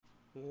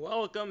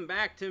Welcome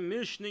back to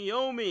Mishna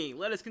Yomi.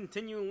 Let us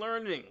continue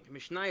learning.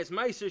 Mishna is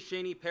Maaser,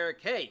 Sheni,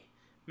 Perek,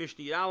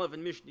 Mishna Yud Aleph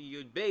and Mishna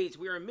Yud Beis.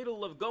 We are in the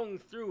middle of going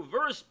through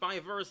verse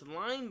by verse,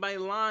 line by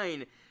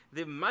line,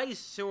 the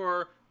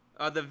Maaser,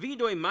 the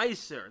Vidoi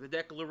Maaser, the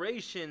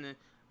declaration,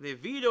 the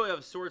Vidoi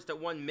of sorts that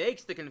one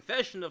makes, the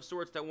confession of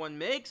sorts that one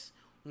makes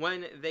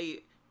when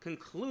they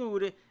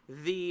conclude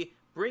the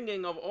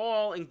bringing of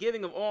all and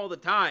giving of all the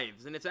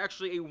tithes. And it's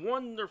actually a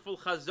wonderful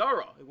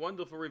chazara, a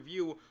wonderful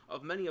review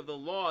of many of the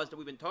laws that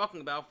we've been talking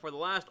about for the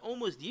last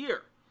almost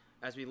year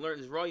as we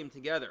learn Israelim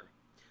together.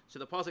 So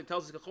the pasuk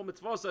tells us, Kachol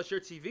mitzvos asher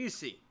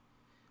tzivisi,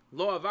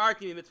 lo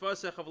avarti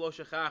mitzvosecha v'lo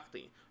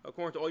shechachti.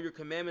 According to all your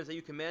commandments that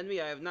you command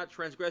me, I have not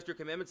transgressed your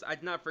commandments, I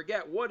did not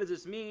forget. What does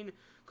this mean?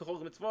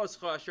 Kachol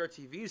mitzvosecha asher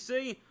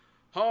tzivisi,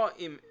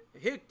 ha'im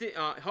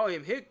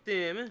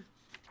hiktim,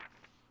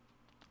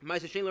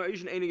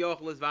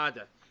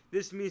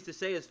 this means to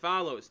say as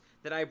follows,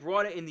 that I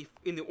brought it in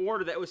the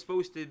order that it was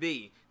supposed to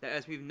be. That,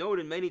 as we've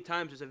noted many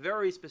times, there's a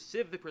very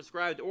specific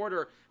prescribed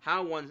order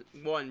how one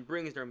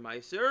brings their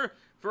Maaser.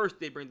 First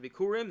they bring the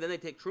Bikurim, then they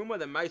take Truma,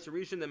 then Maaser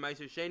Rishon, then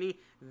Maaser Sheni,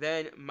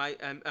 then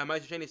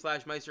Maaser Sheni /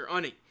 Maaser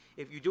Ani.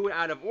 If you do it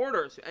out of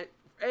order, so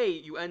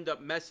you end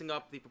up messing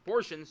up the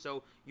proportions,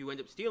 so you end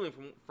up stealing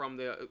from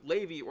the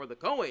Levi or the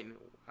Kohen,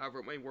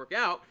 however it may work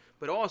out,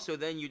 but also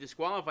then you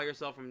disqualify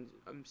yourself from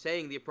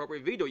saying the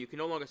appropriate vido. You can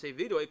no longer say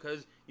vido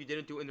because you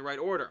didn't do it in the right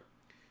order.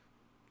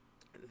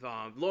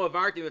 Lo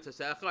avarti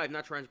mitzasecha, I have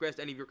not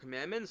transgressed any of your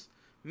commandments,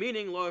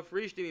 meaning lo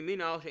afrishti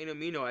mimina al she'eno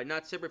mino, I did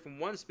not separate from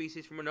one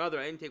species from another,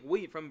 I didn't take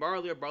wheat from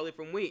barley or barley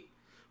from wheat.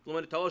 Or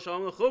I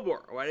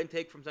didn't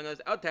take from something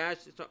that was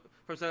attached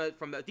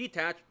from the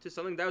detached to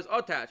something that was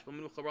attached.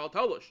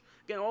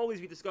 Again, all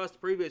these we discussed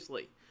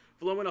previously.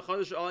 I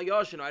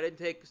didn't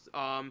take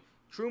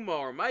truma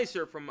or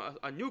maaser from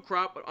a new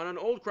crop, but on an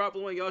old crop,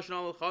 or an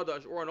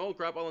old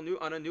crop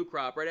on a new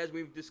crop. Right, as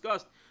we've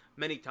discussed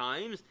many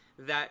times,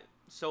 that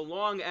so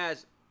long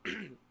as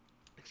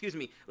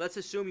let's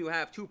assume you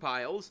have two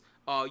piles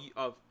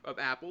of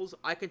apples.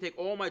 I can take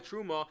all my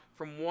truma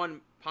from one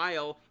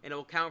pile and it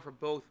will count for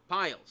both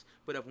piles.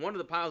 But if one of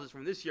the piles is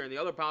from this year and the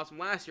other pile is from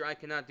last year, I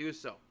cannot do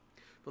so.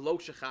 But lo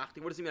shechachti,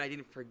 what does it mean I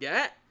didn't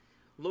forget?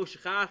 Lo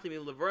shechachti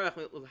means levarach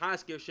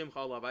l'haskir shimcha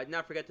alav. I did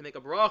not forget to make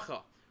a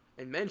bracha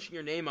and mention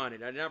your name on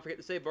it. I did not forget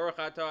to say baruch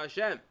atah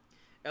Hashem.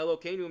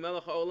 Elokeinu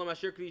melech ha'olam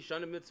asher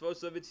k'rishanim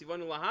mitzvosav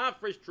v'tzivanu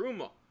lahafresh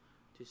truma.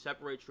 To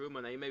separate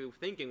truma. Now you may be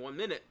thinking, 1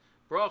 minute,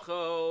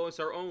 brachos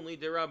are only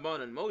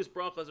derabanan. Most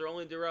brachos are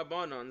only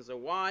derabanan. So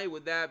why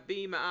would that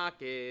be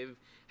ma'akiv?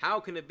 How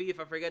can it be if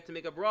I forget to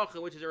make a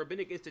bracha, which is a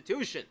rabbinic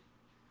institution?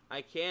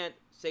 I can't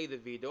say the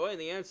vidoy, and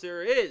the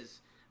answer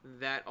is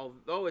that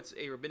although it's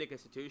a rabbinic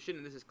institution,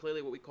 and this is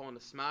clearly what we call an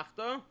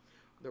asmachta,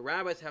 the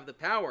rabbis have the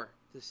power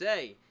to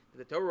say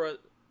that the Torah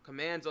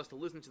commands us to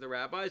listen to the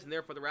rabbis, and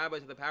therefore the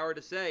rabbis have the power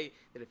to say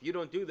that if you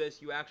don't do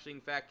this, you actually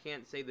in fact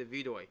can't say the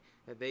vidoy.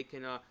 That they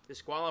can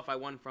disqualify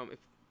one from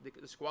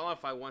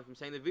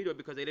saying the vidoy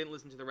because they didn't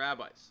listen to the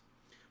rabbis.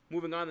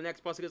 Moving on, the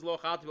next pasuk is lo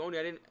chalti b'oni.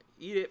 I didn't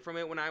eat it from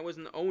it when I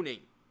wasn't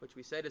owning, which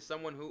we said is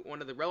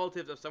one of the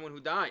relatives of someone who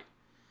died.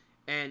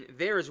 And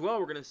there as well,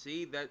 we're going to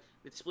see that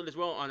it's split as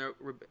well on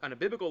a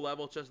biblical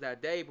level just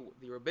that day, but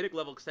the rabbinic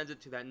level extends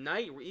it to that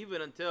night, or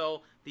even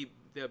until the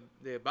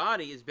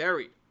body is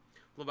buried.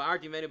 I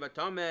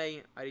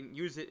didn't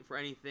use it for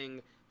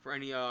anything,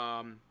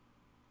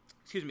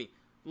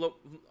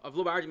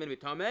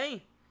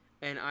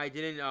 and I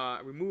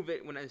didn't remove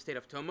it when I was in a state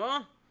of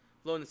tumah.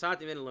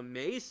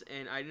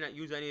 And I did not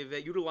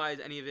utilize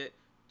any of it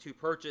to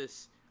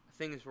purchase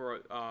things for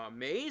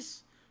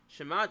mace.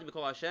 I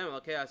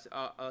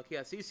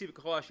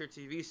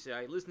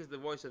listened to the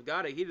voice of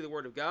God. I heeded the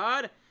word of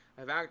God.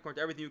 I have acted according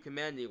to everything you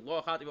commanded.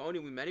 What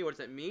does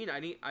that mean? I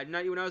did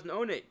not eat when I was in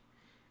onei.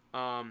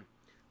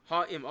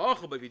 But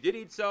if you did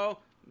eat so,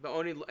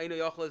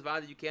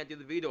 you can't do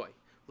the vidoy.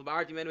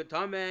 I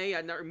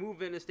did not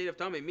remove it in a state of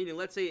tameh. Meaning,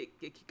 let's say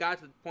it got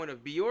to the point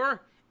of biur,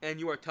 and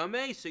you are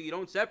tameh, so you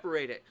don't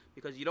separate it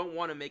because you don't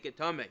want to make it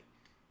tameh.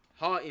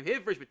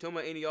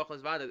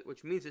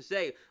 Which means to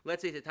say,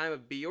 let's say it's a time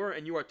of biur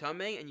and you are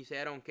tameh, and you say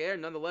I don't care.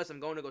 Nonetheless, I'm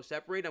going to go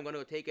separate. I'm going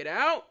to go take it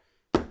out.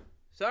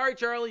 Sorry,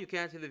 Charlie, you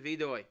can't say the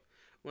vidoy.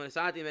 You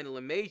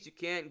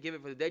can't give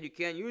it for the dead. You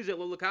can't use it.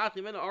 You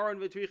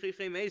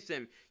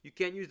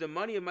can't use the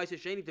money of Maaser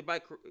Sheni to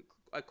buy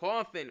a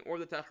coffin or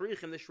the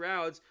tachrichim, the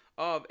shrouds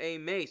of a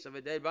mace, of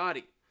a dead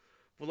body.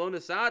 And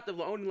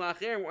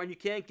you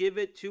can't give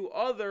it to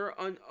another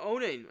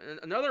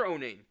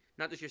onain,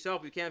 not just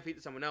yourself. You can't feed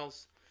to someone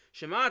else.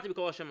 I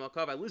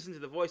listened to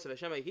the voice of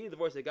Hashem. I heeded the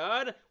voice of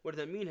God. What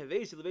does that mean?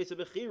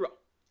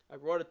 I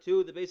brought it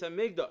to the base of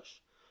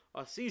Migdash.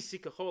 Asisi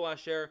kachol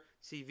asher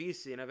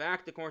tzivisi, and I've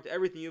acted according to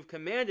everything you've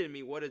commanded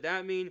me. What did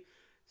that mean?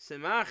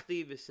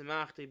 Semachti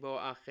v'semachti bo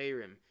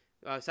acherim.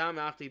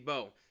 Samachti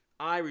bo.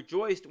 I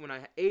rejoiced when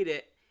I ate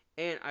it,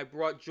 and I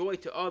brought joy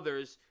to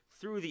others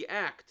through the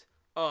act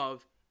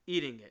of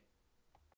eating it.